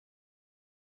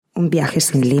Un viaje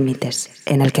sin límites,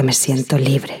 en el que me siento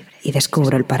libre y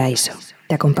descubro el paraíso.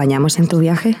 ¿Te acompañamos en tu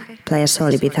viaje? Playa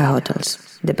Sol Ibiza Hotels.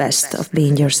 The best of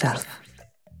being yourself.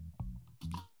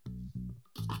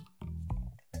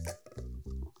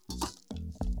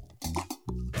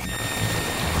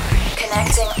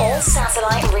 Connecting all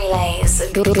satellite relays.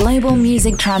 Global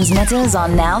music transmitters are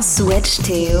now switched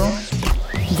to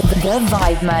the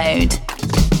Vibe Mode.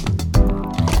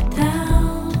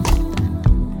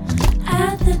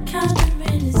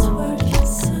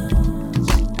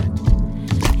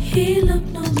 He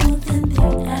looked no more than the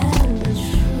average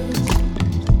fool.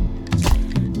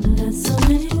 But there's so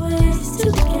many ways to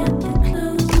get the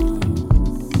clues.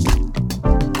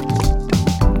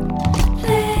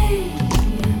 Play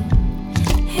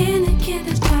in a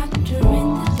kindergarten during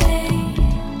the day,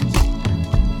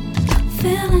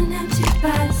 feeling empty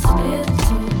by the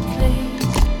spiritual clay.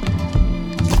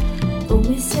 But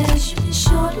we said she'd be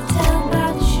sure to tell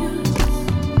by the shoes.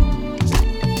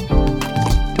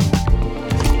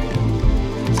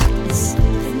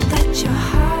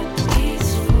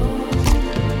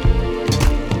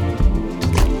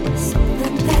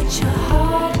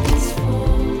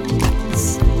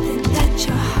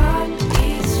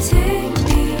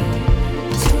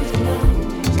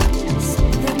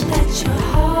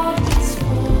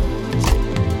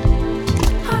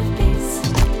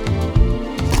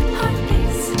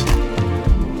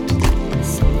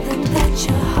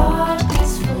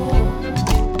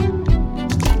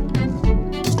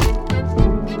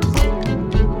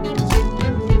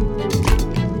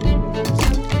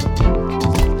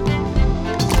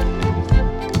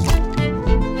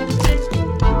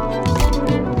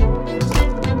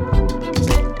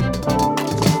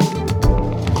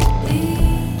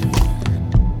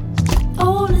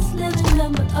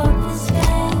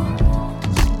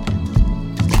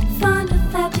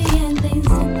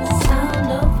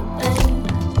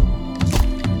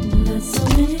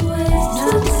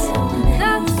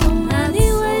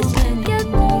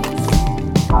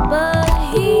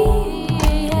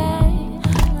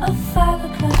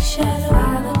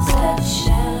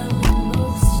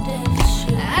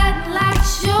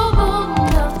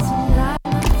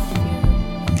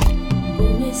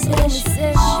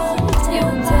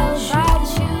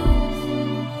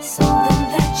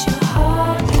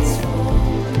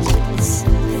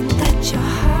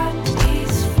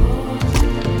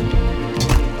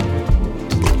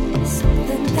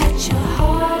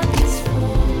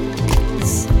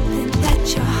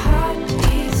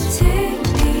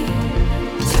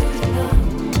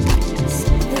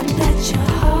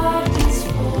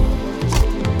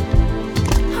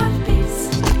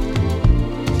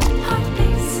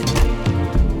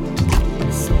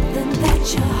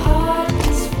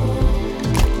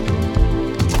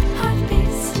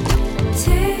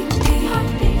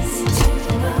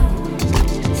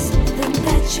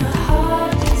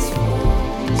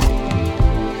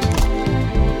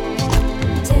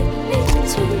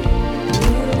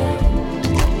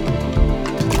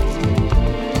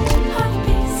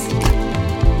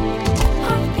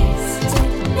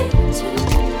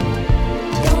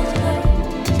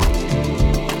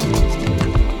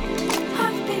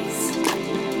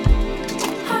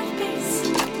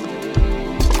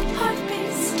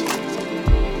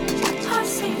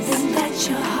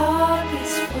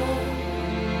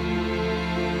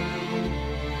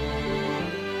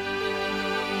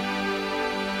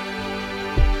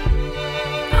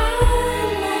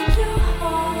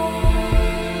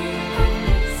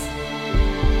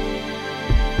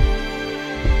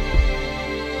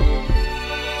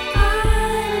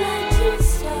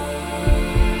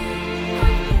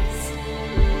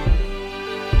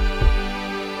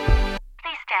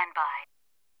 Stand by.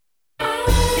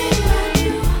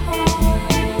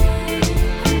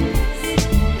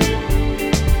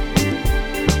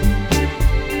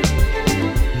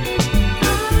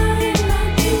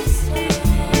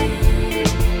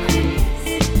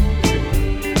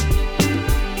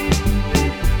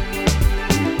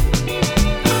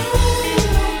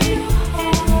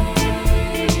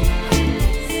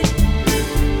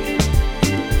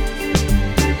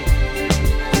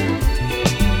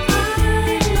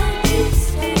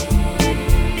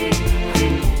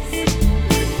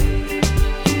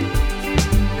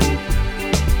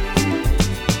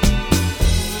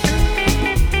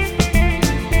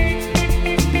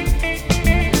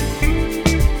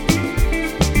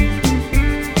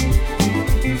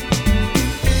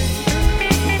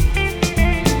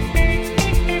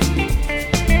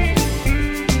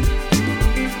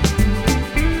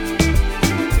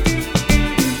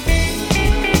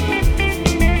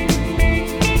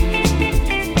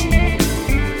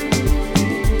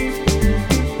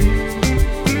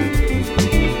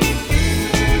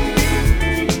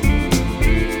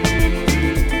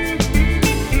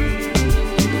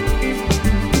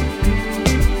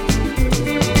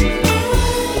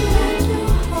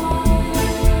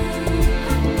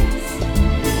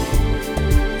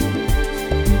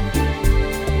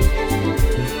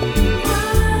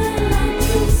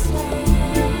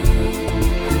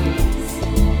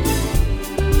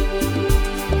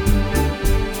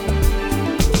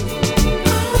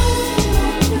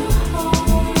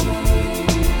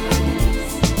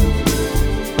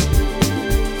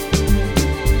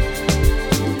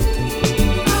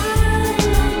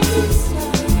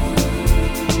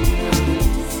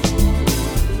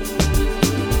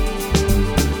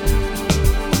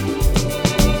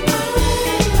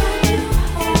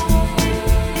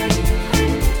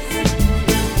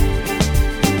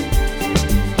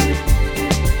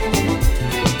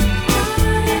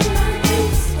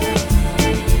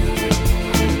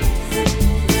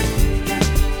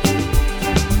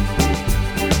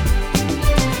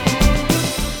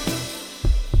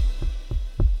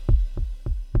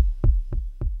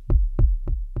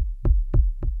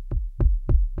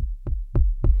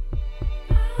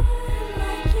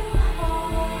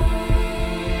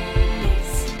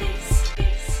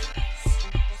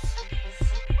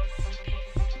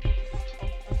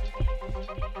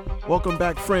 Welcome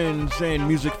back, friends and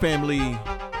music family.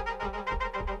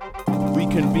 We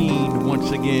convene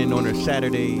once again on a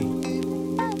Saturday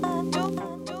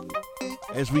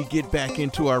as we get back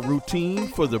into our routine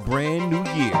for the brand new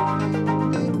year.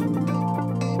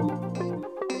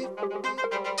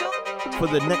 For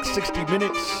the next 60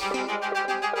 minutes,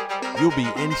 you'll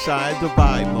be inside the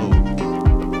vibe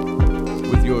mode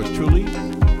with yours truly,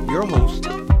 your host,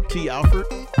 T. Alfred.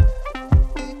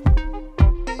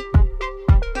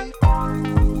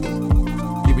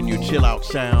 Giving you chill out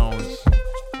sounds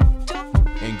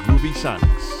and groovy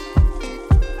sonics.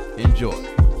 Enjoy.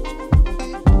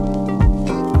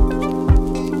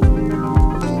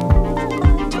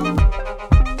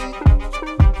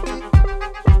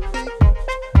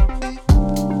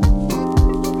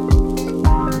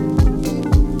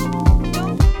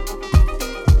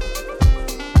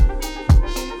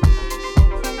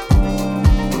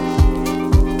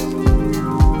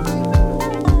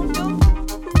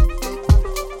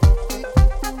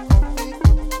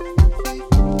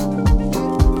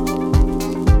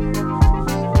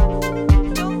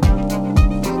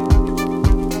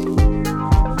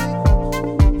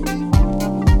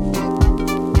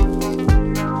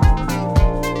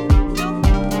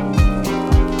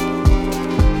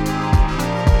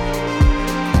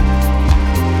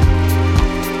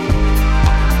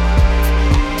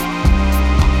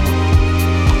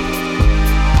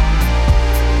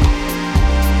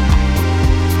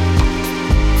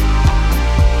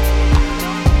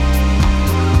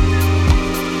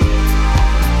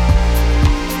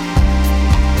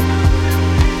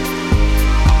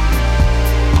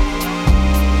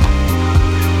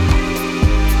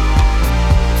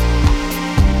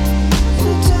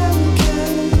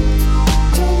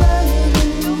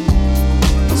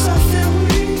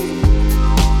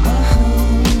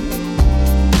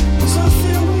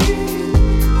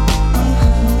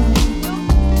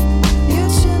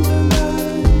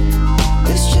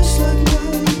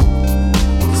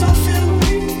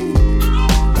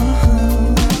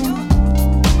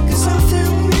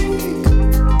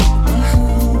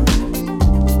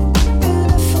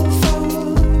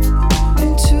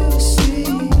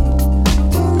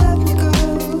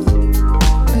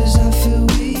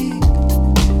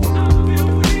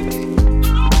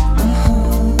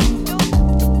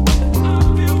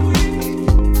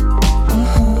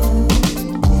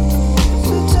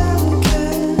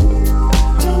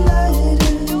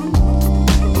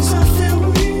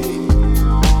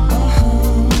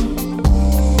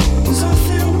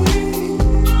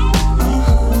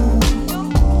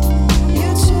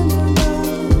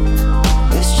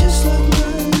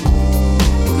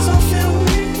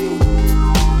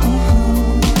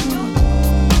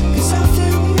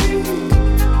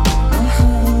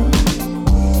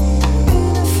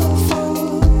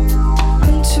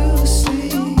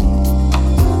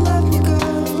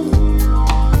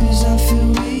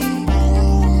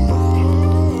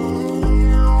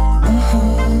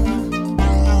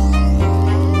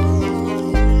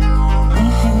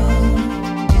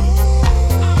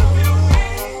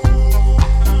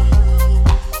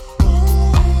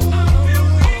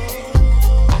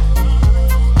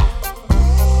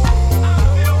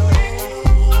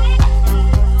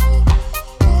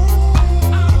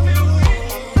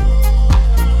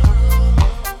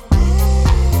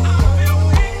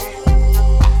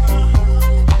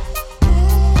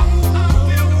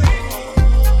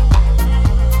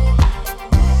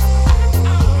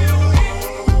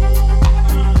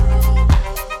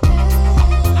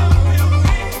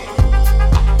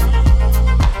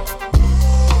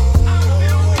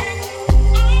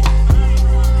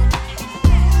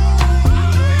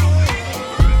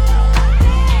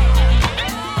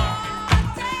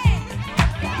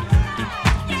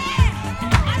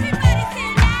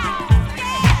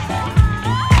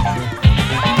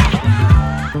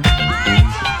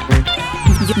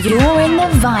 You're in the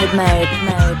vibe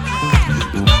mode.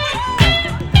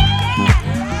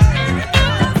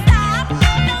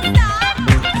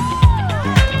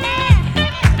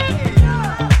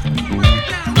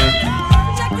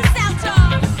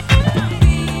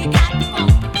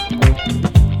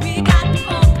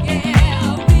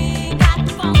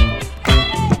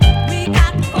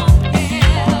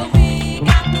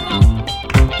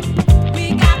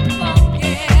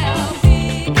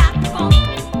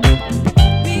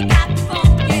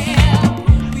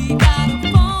 We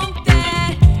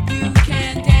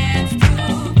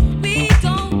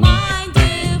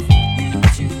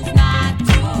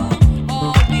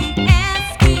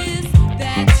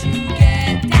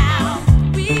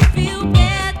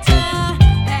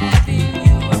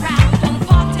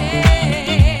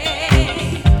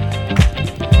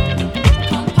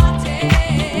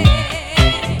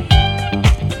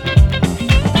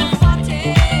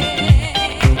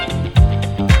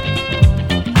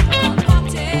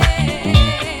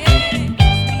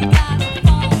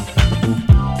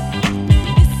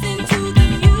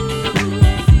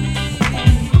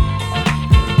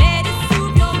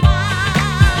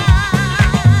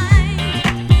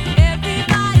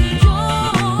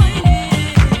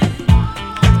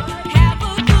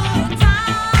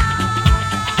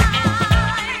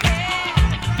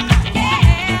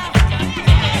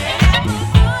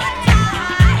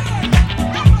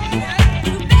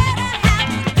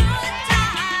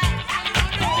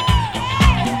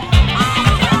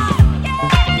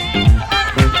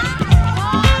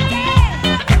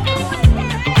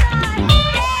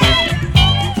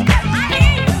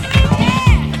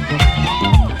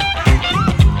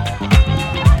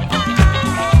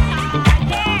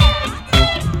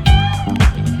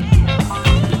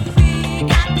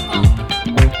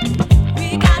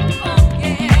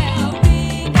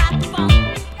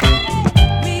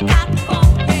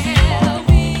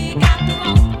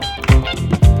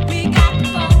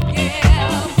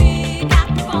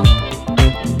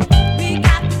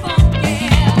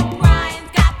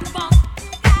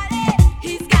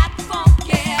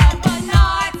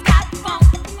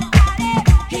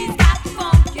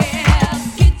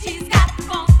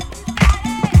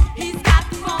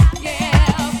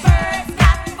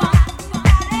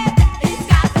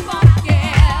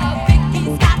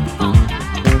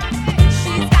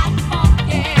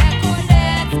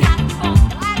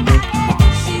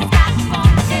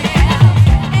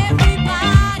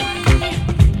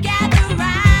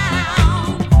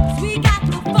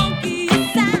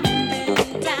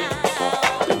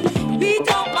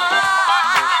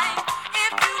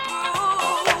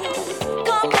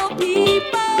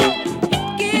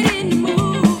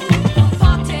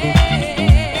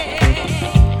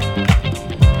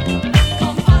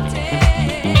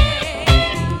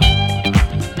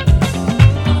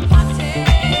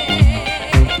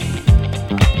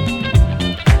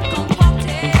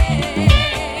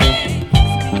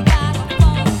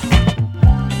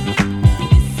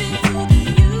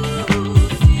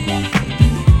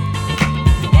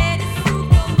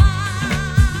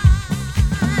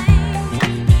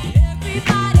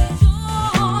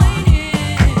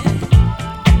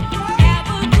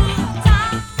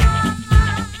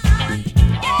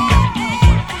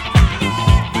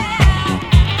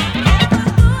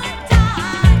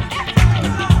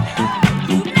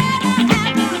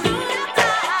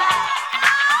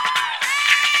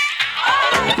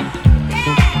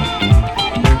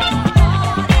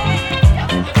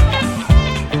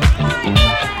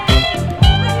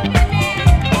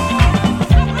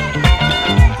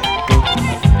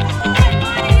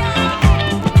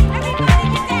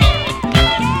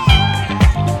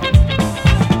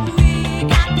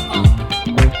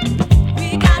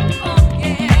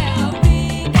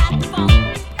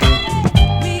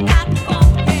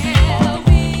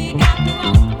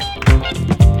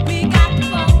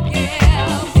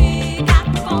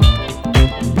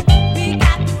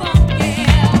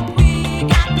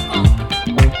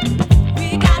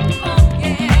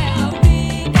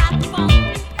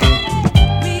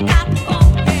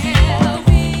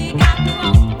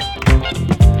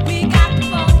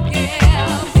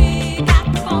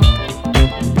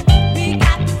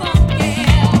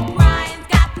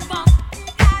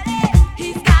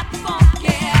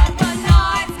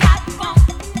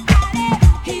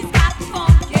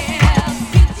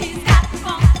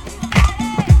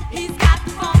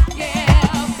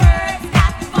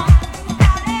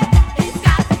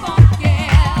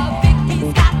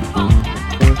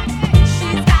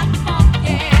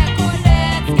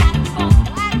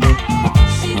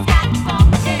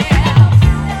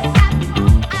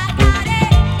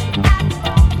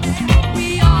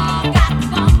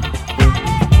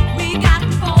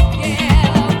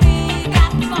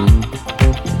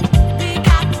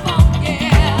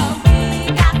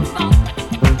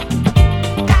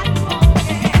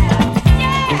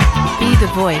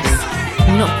voice,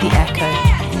 not the echo.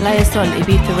 Playa Sol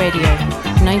Ibiza Radio,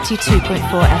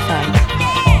 92.4 FM.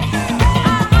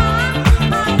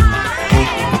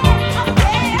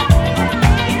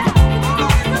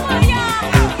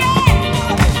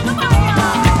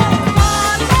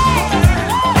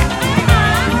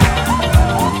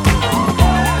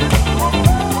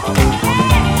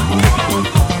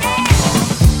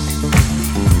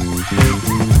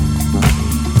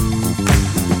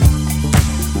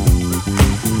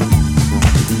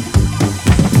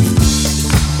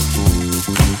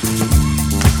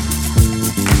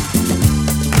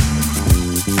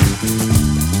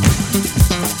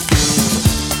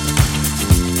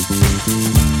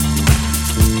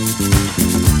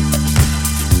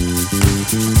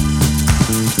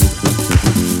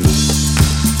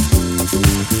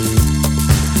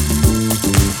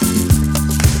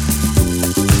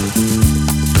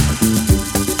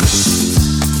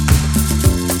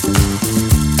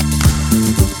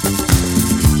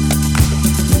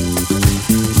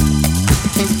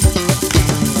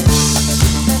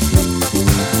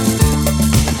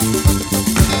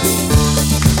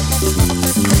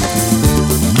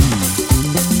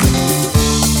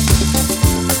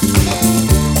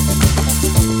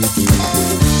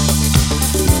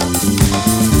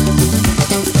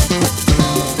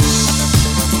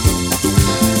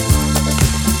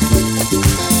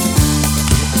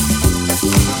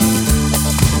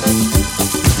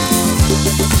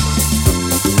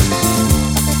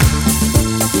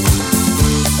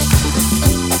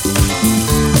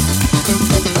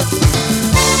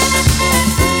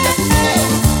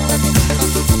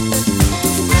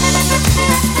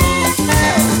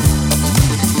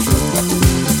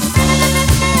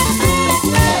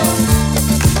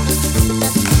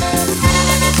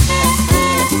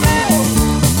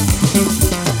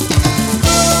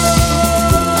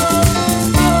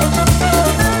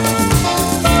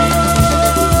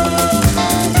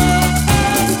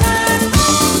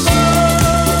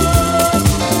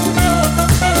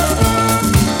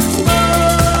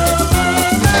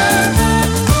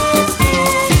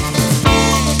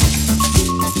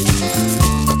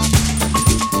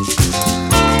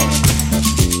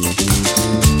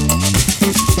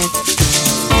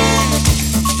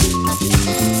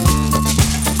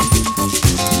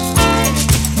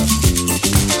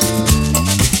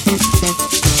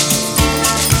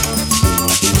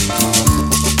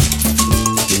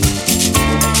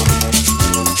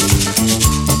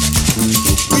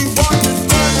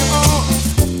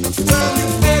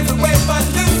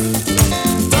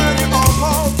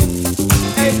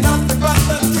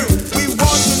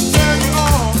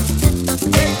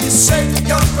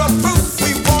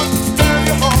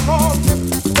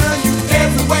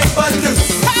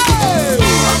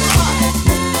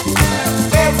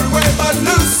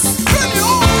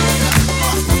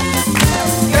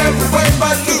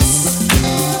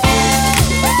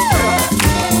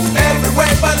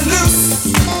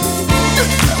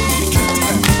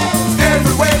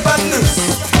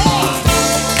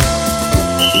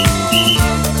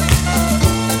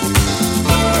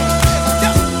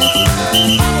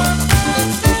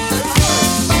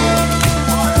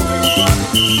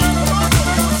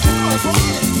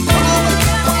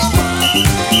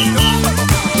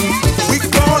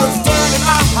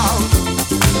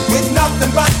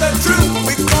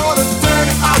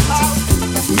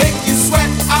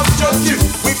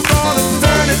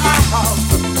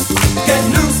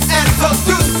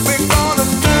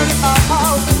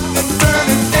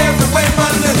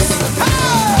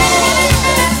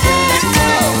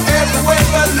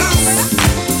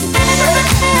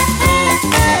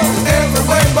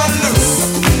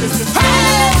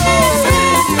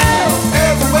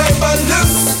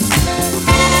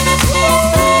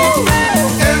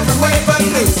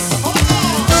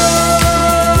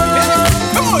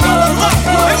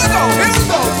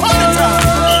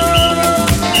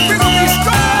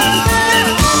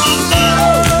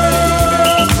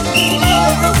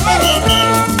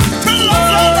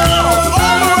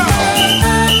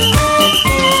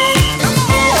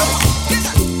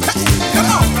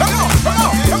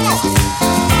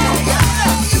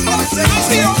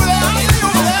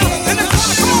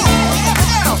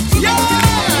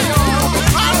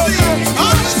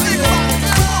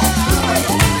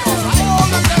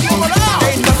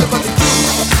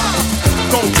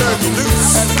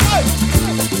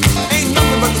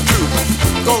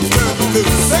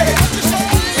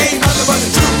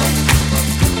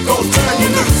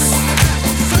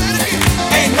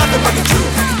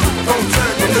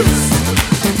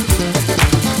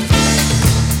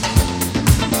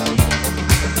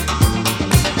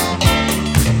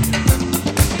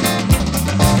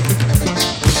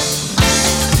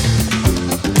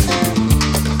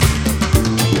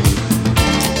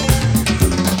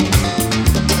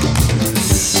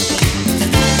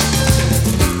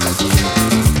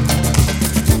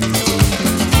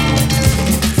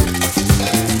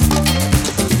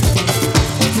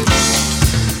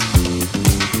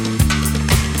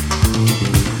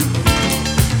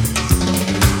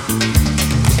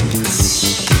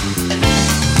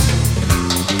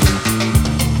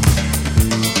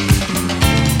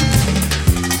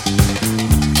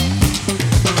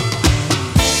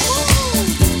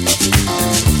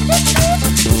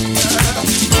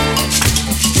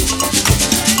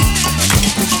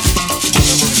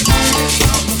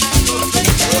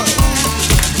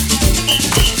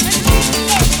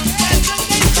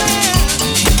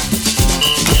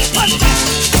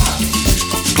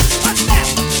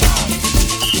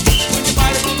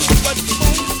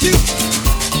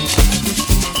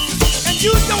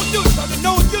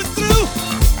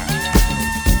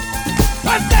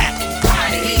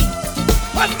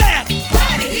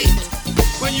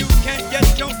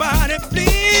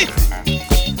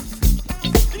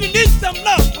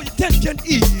 can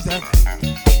ease.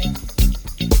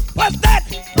 What's that?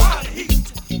 Body heat.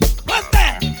 What's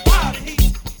that? Body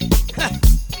heat.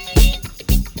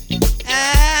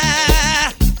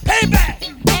 Payback.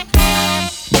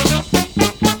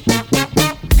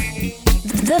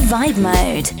 The Vibe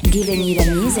Mode, giving you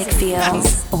the music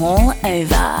feels all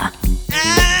over.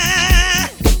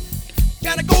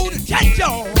 Gotta go to church,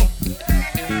 y'all.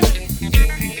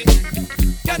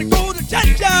 Gotta go to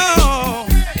church, y'all.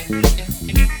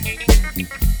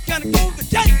 Gotta go to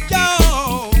church,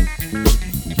 y'all.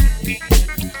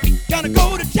 Gotta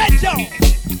go to church, y'all.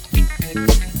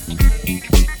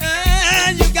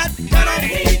 You got to cut off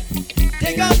heat,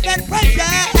 take off that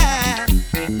pressure.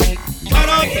 Cut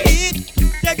off heat,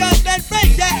 take off that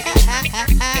pressure.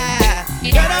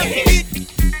 Cut off heat,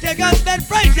 take off that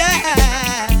pressure.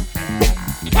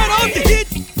 Cut off the heat,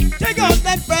 take off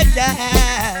that pressure.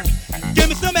 Give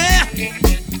me some air,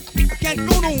 I can't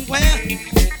go nowhere.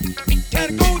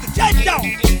 Can't go to church, y'all.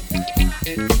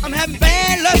 I'm having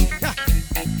bad luck.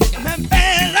 I'm having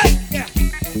bad luck.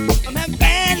 I'm having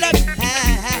bad luck.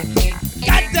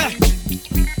 Got to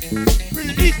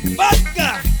release the bug.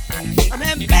 I'm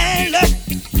having bad luck.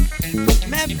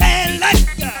 I'm having bad luck.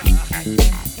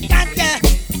 Got to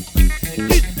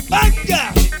release the bug.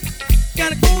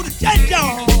 Gotta go to church,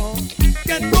 y'all.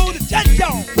 Gotta go to church,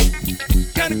 y'all.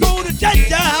 Gotta go to church,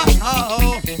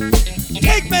 y'all.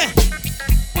 Take me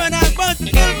when I was a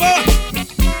little boy.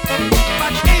 My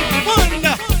name was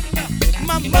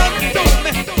my mother told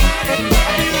me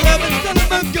I'd be loving son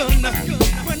of a gun.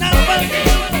 When I was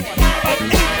about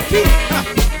 82,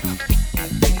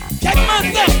 check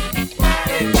myself.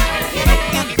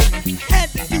 Had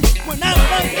to do when I was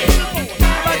about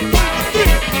 83.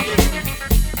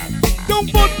 Don't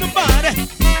want nobody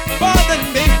bothering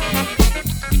me.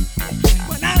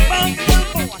 When I was a little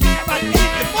boy, about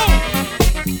 84,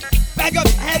 back up,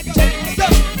 had to check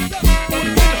myself. Want to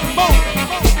give me some more.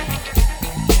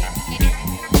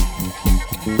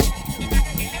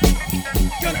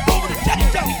 Gonna go to church,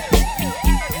 y'all.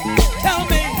 Tell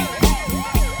me,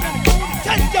 gonna go to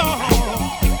church, y'all.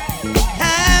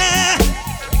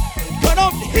 Cut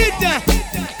off the heat,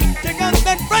 take off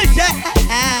that pressure.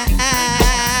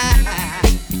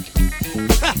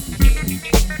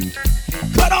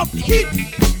 Cut off the heat,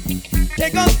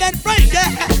 take off that pressure.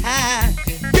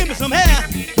 Give me some air,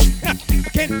 I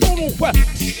can't go nowhere.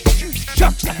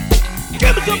 Shucks,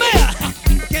 give me some air, I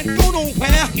can't go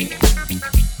nowhere.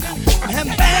 I'm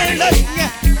having bad luck,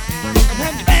 I'm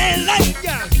having bad luck.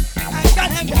 I got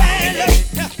having bad luck.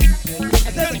 I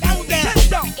said I got that.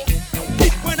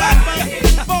 When I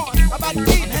was born, about 8,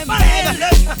 having bad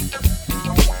luck.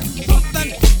 Something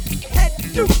had to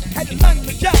do, had to learn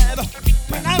the jive.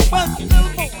 When I was a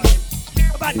little boy,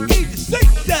 about 86,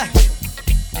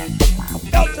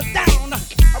 felt it down. I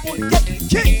wanted to get the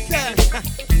kicks.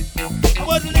 I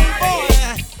was a little boy,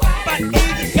 about 87.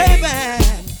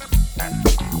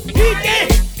 PJ,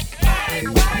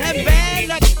 that bad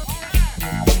luck.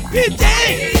 PJ,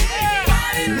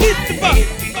 release the bus.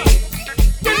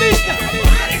 Release the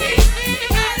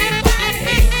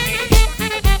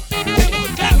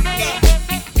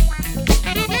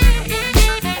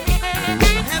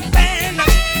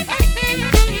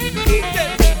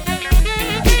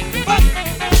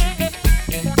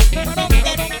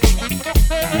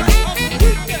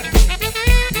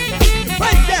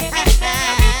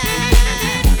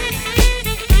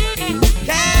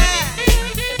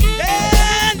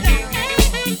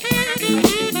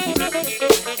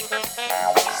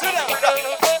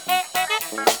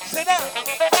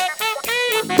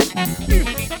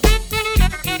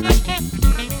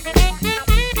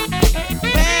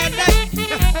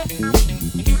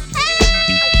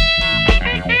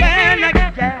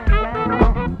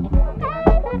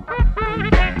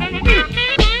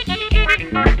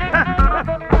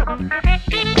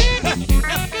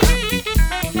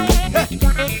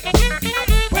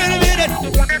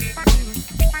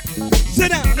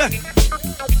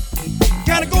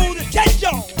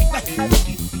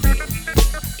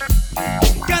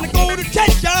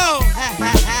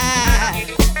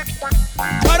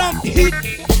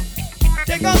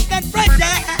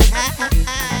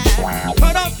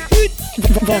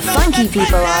The funky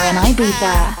people are in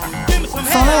Ibiza.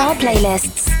 Follow our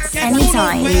playlists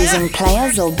anytime using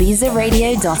players or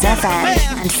BizaRadio.fm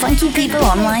and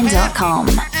funkypeopleonline.com.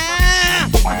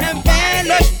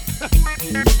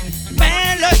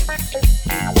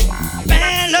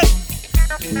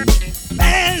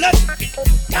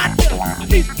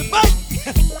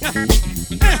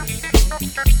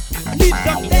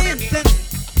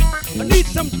 I need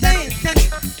some dancing.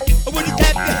 When you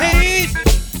clap your hands,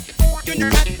 when you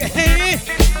clap your hands,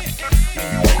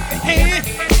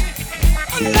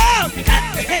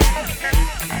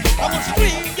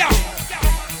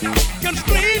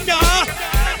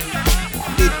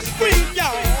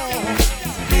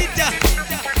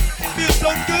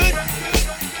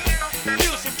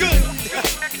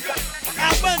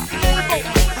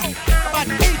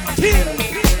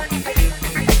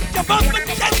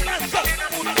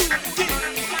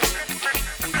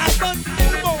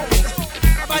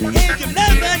 what age of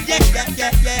loving,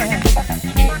 yeah.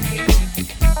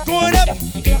 Going up,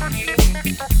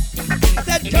 I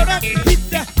said turn up the heat,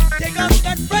 take off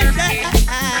that pressure.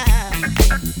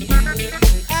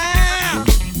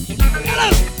 Hello,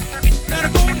 gotta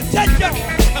go to touch you.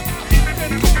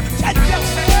 Touch you.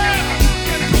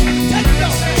 Touch you.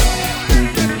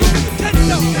 Touch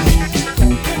you.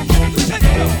 Touch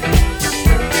you.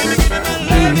 Give me my love.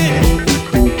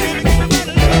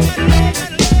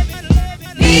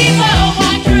 People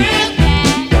want truth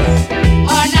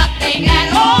or nothing at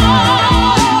all.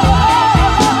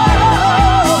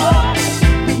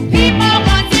 People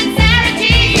want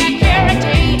sincerity and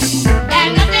purity and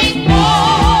nothing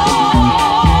more.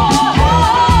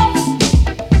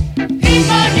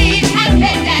 People need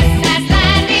happiness as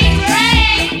life needs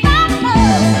rain.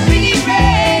 We need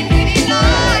rain, we need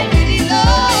light, we need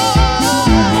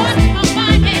love. People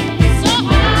find it so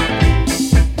hard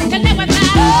to live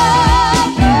without love.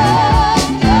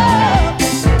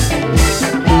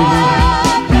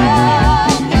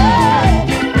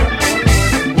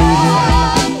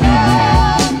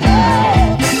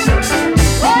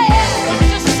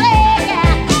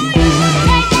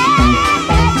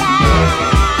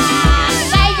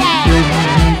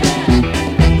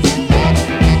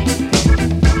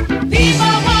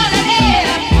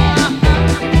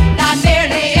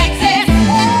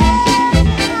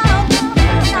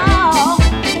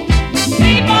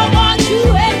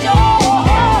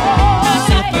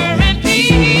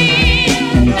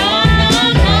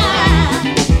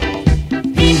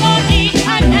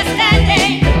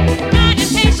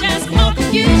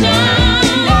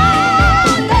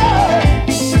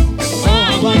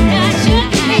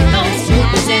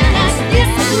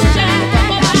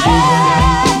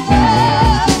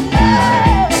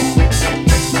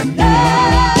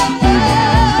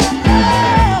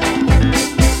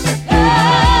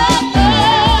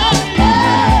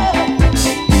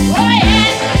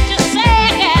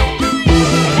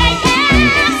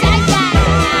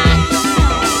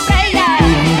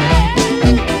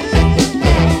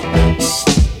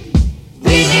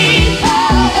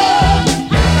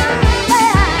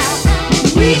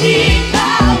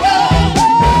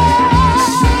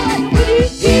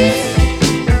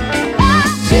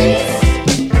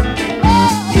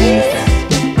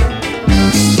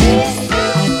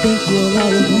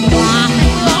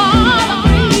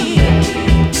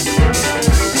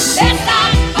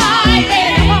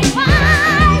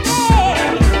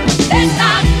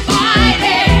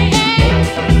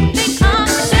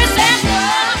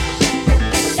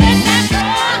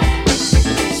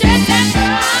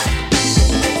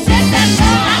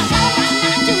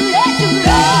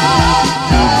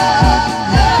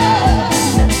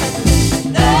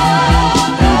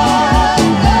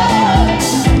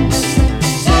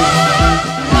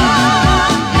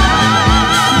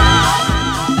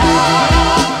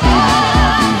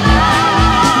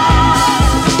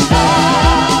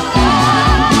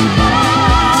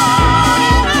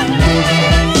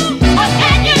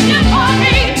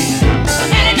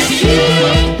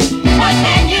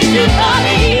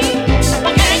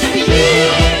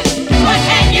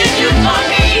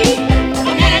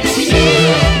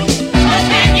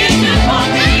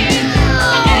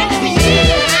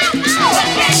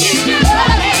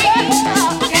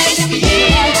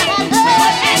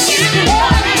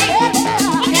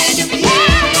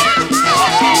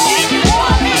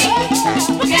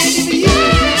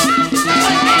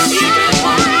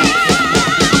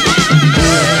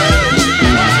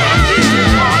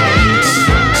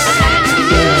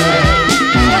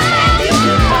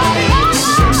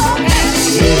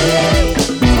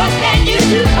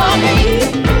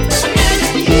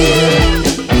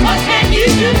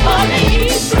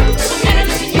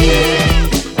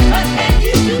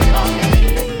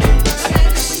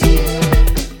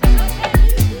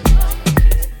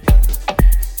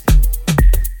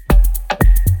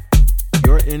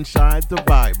 Inside the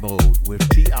Vibe Mode with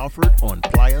T. Alfred on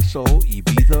Playa Soul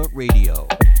Ibiza Radio.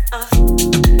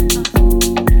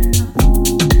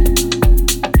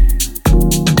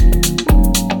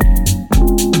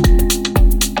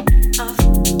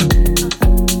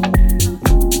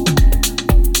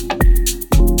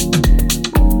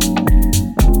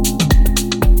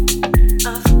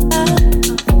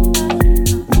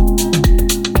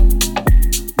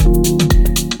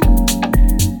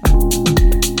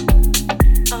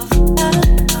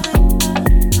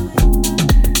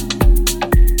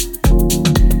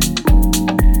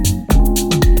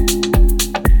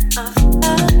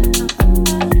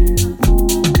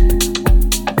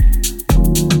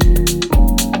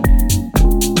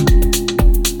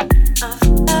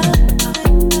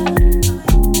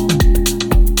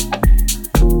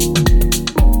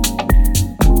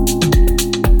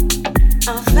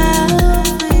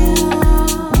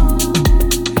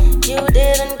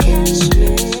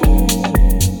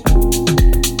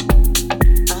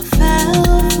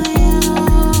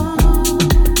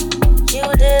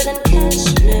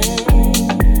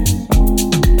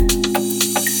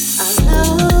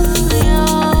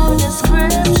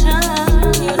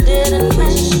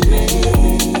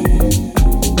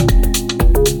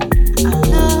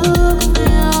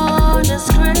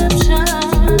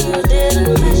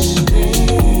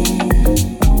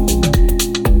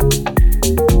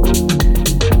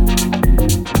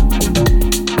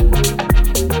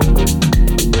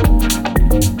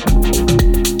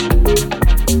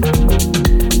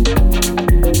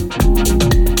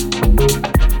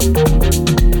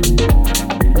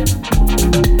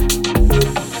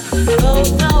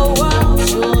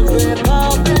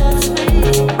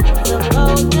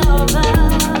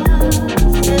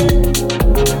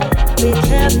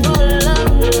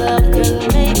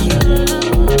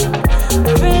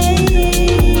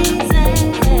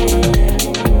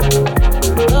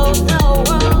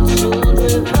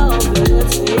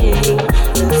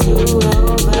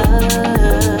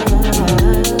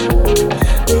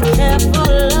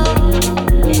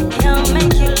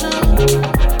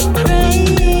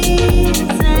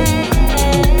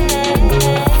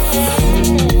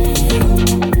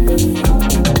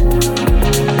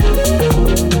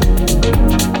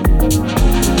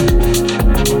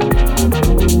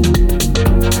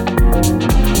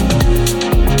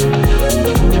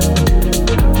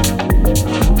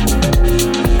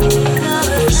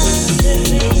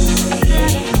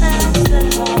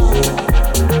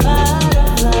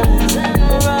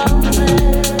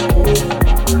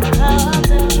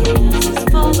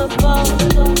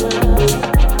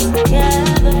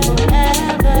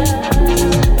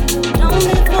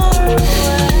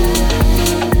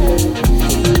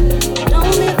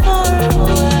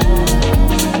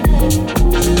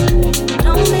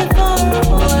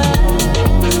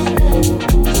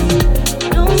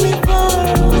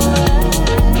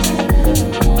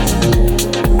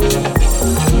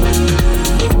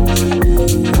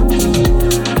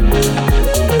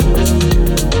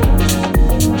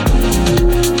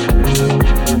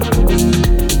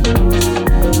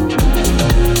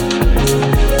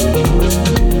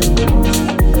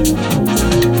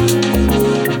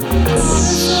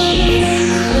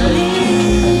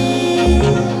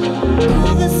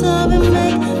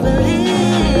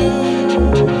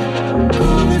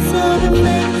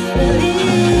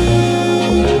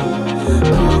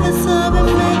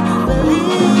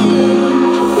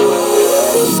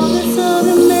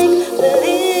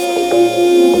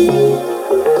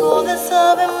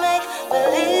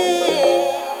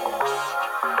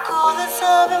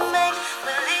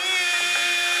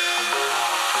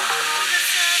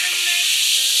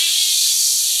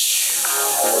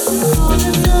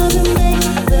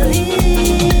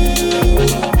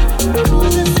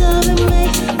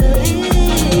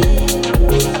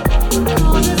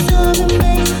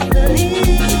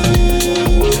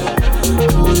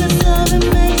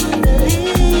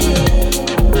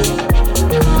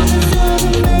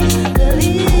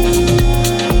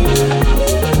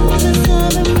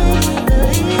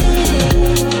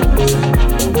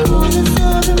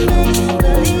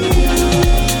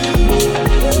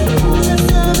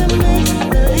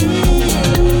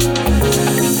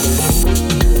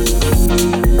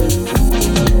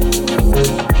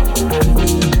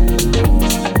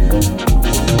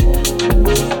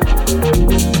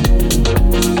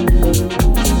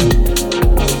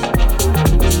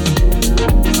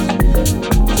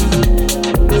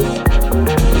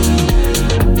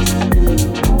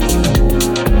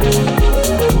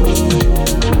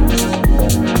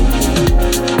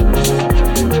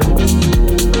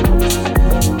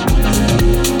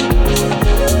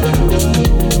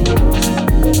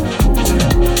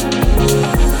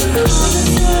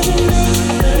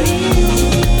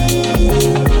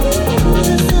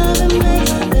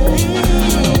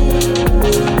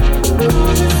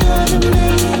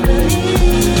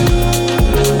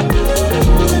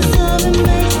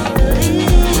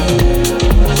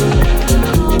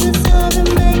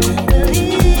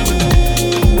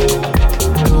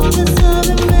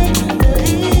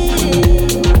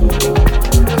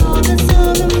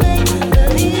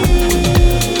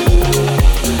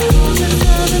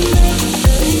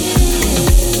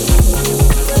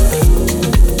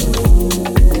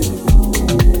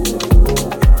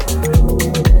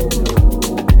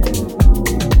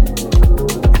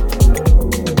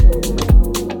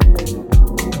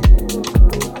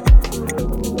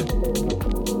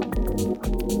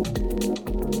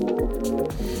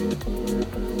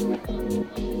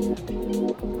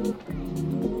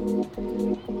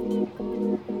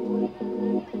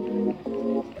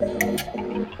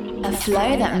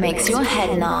 flow that makes your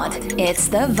head nod. It's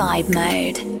the Vibe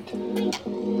Mode.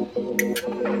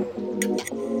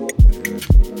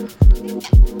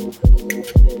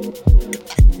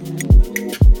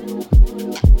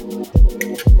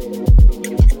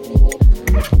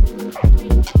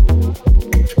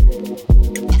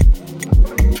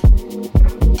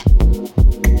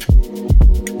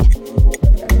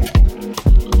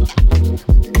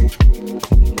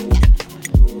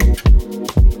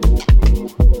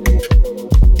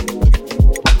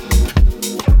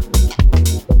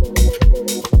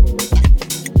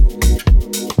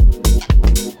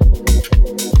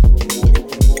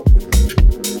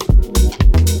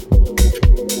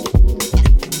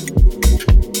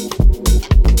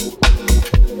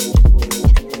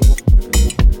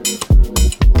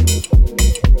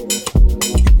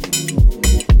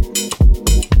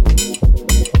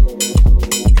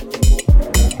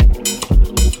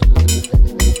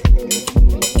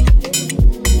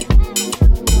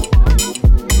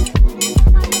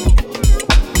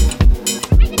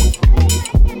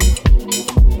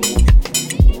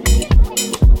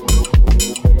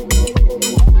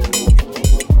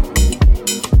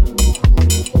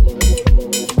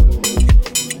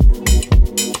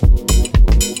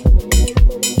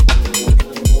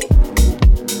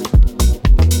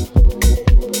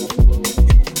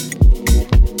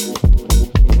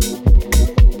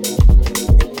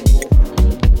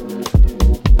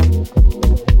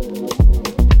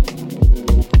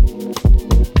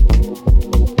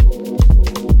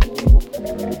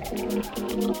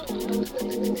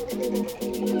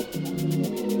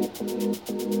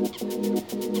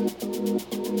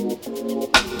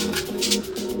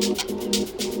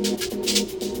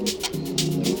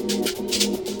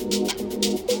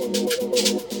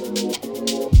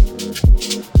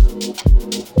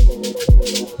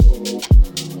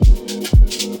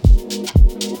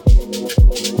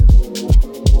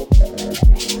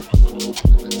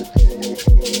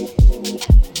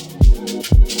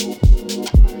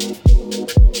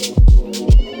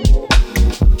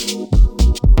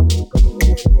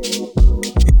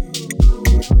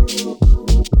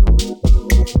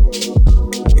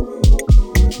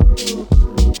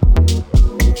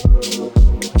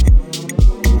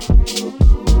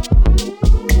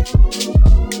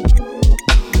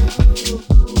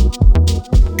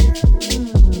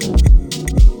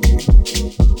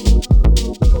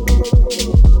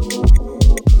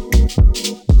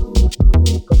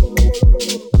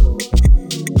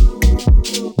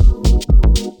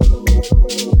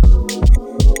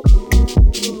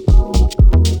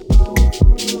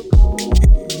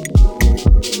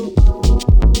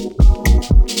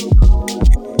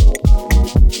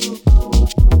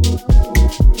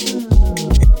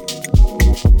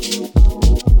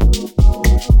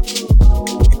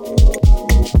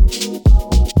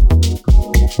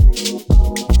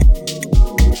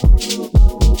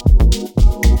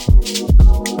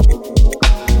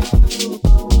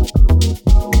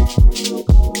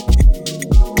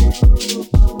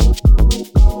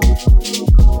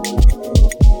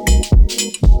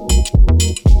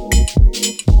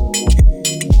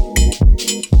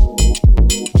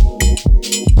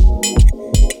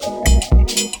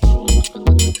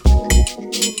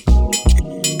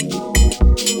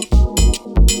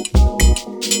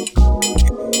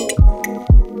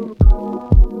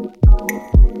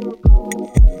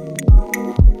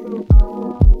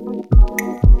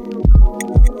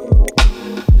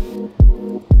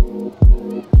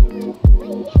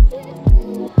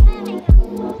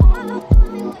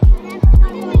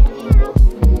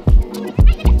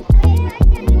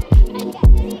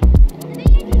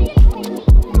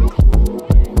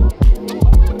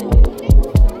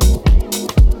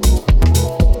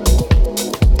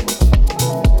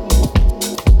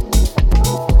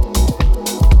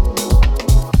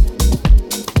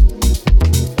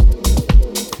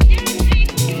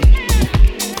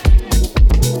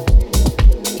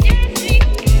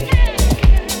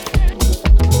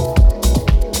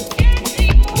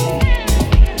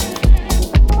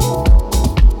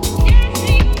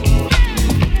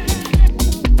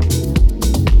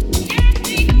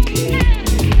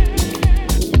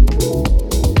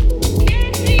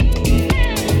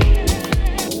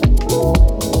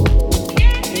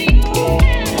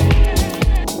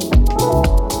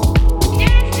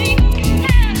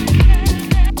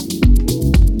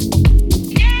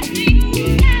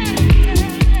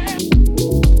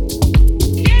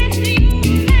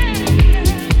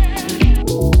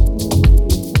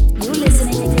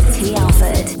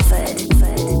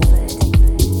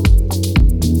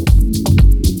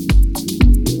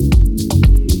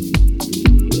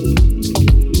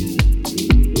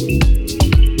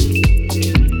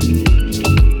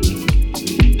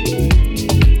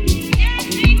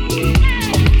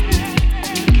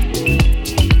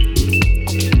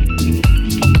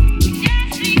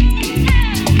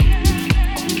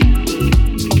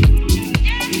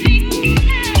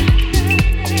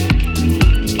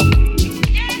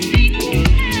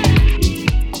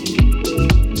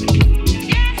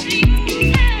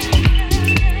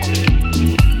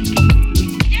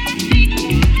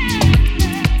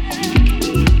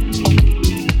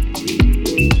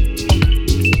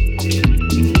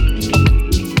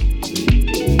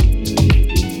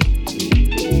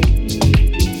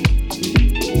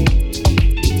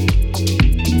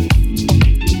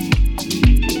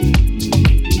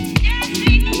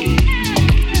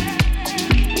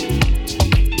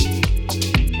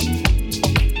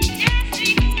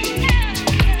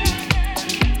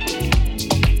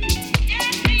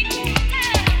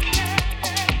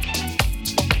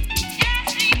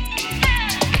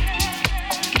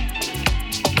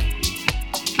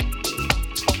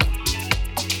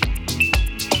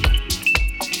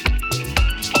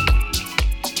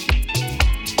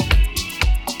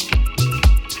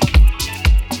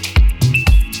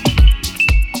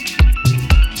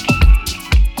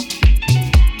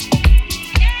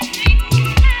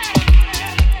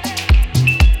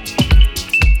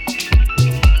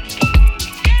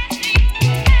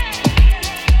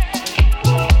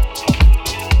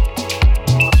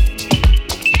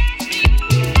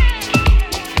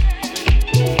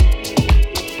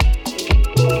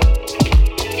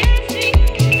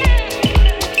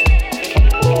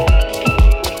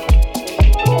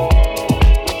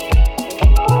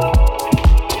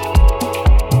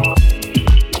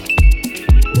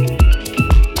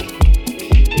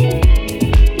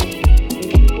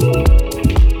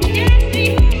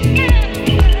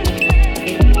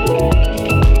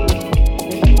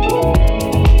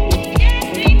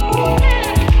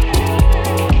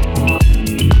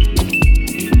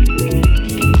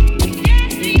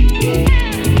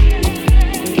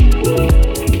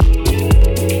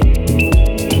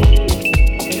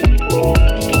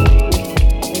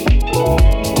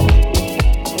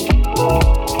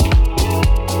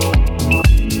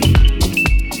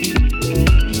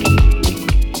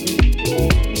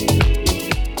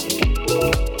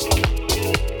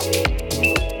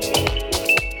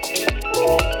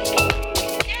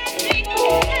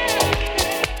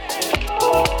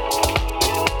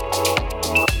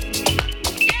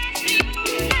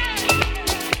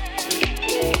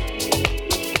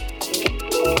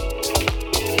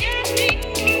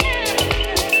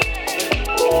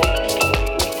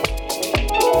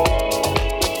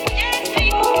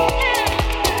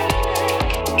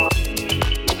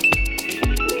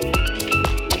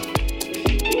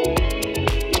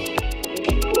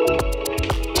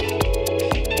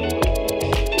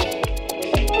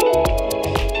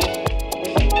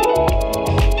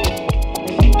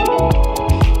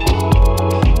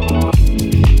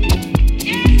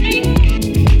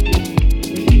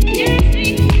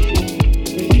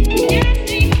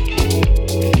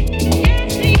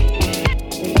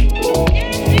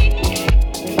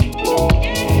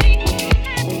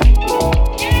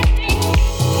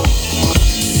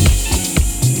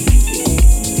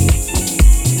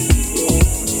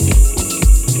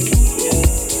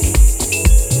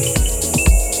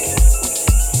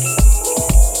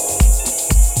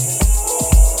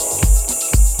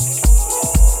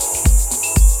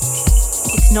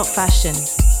 not fashion,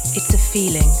 it's a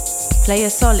feeling. Playa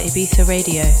Sol Ibiza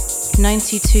Radio,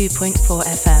 92.4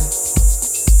 FM.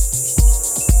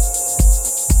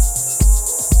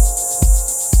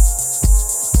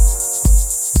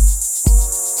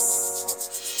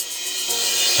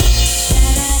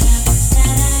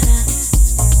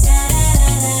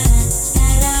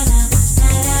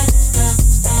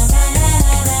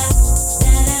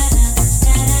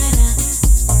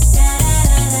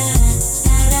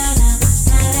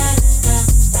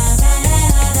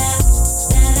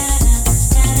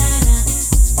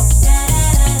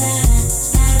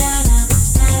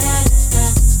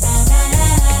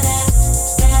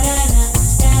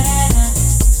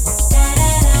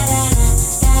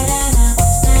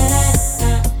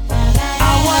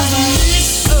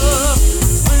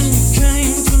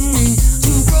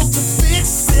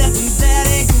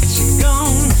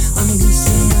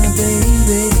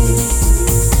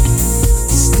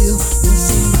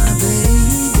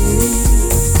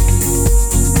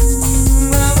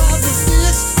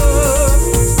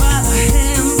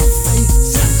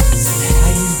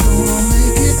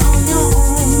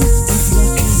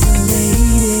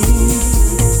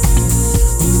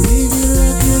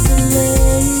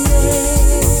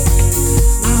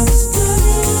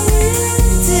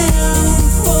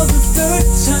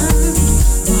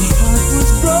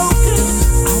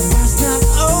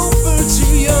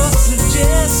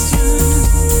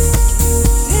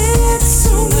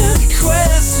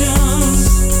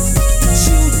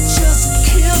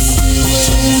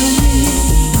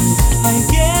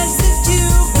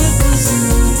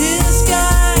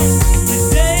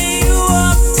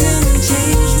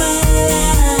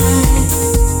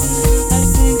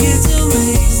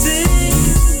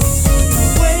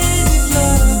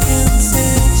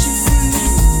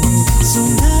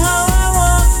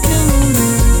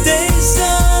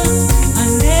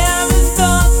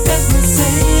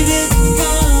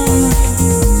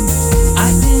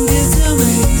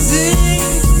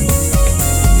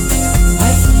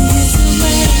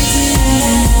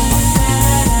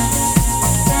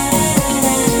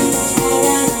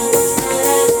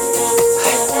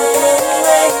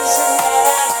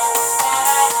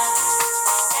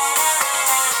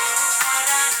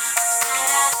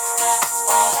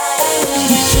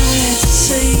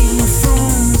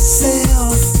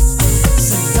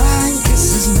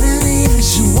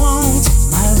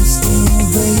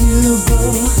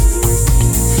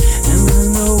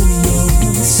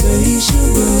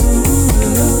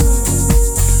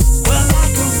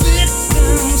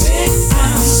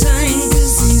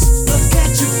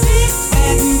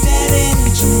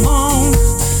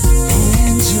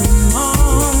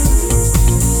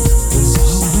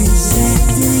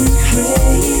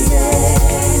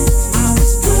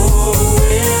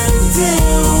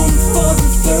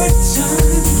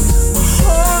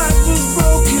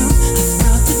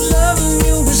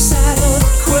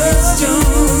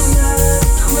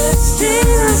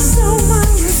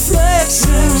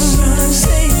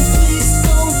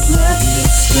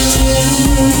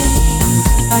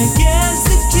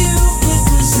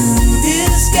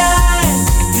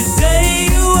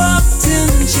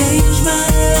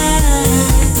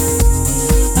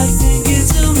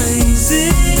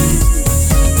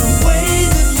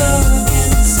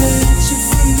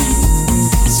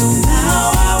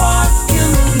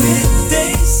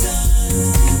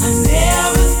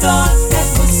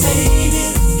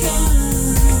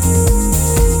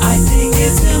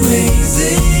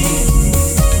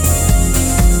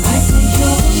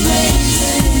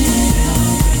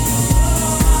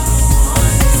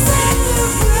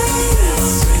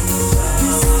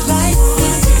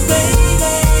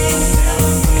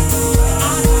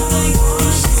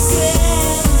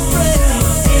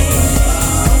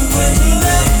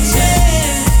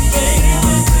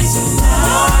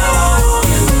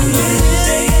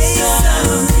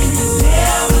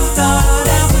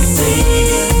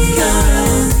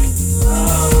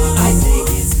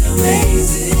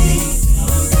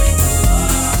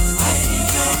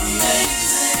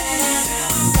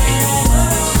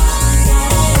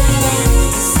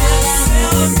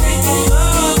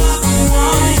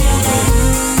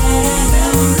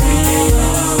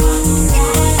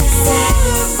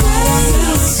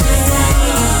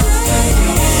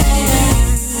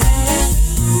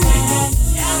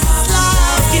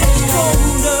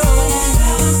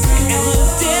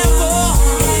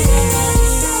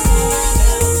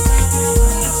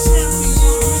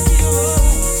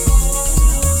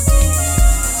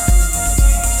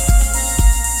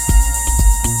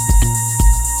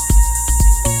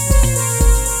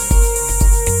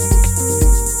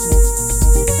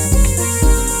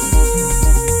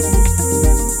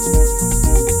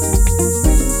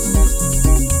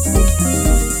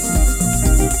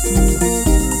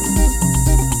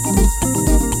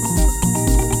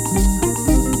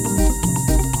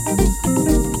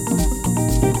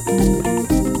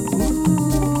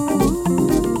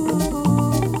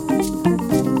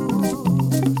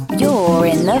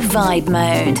 Vibe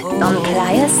Mode on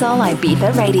Playa Sol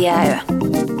Ibiza Radio.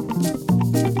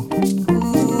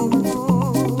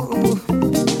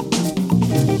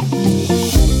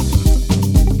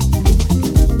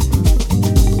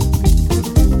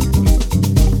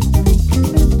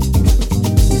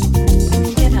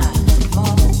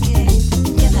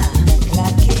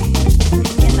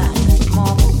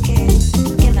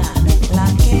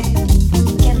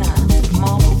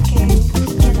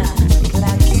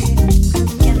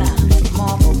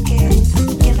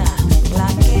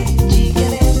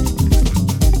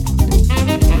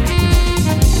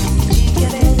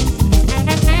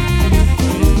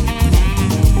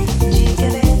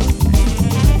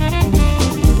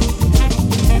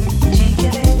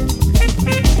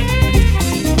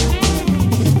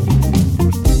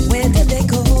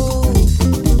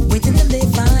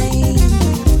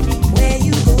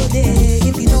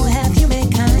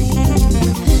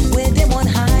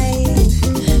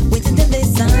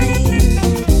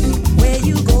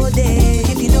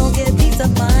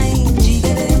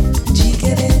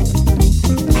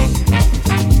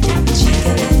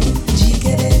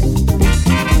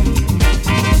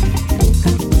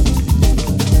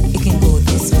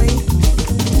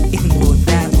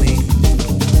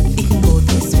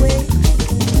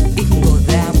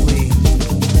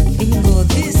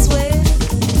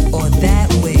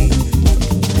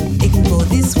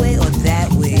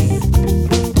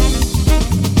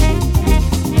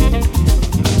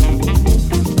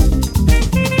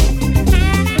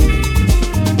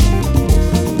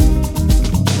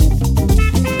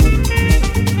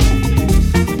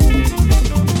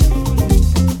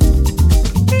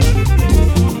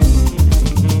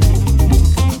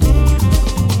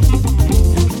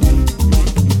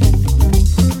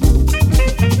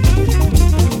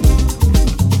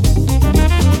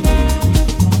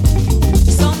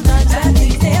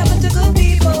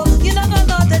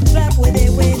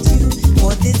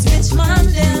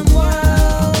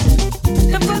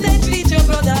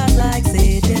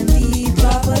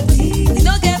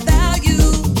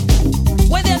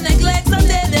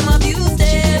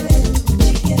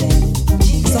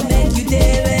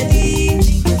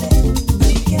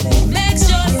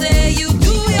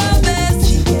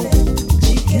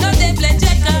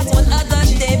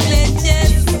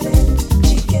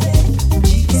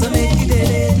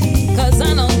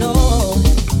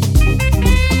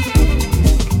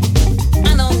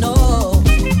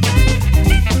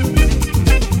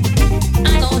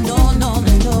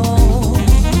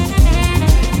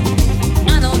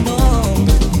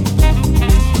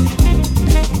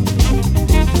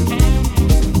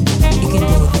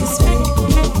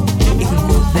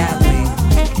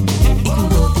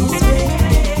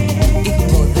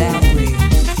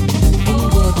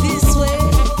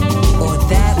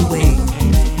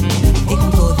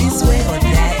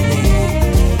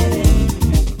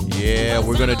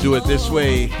 Do it this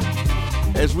way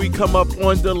as we come up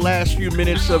on the last few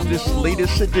minutes of this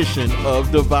latest edition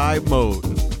of the Vibe Mode.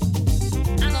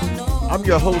 I'm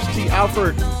your host, T.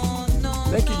 Alfred,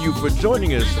 thanking you for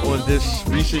joining us on this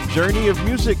recent journey of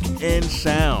music and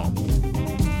sound.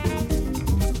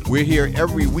 We're here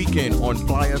every weekend on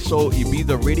Playa Sol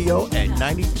Ibiza Radio at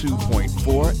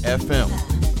 92.4 FM.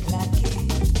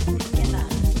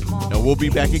 Now we'll be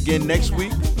back again next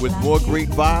week with more great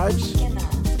vibes.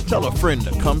 Tell a friend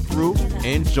to come through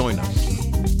and join us.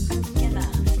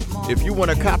 If you want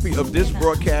a copy of this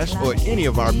broadcast or any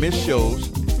of our missed shows,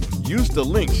 use the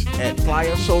links at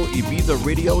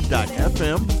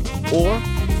playasolibizaradio.fm or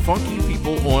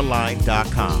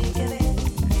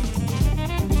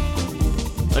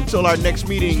funkypeopleonline.com. Until our next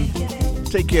meeting,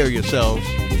 take care of yourselves.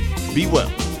 Be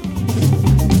well.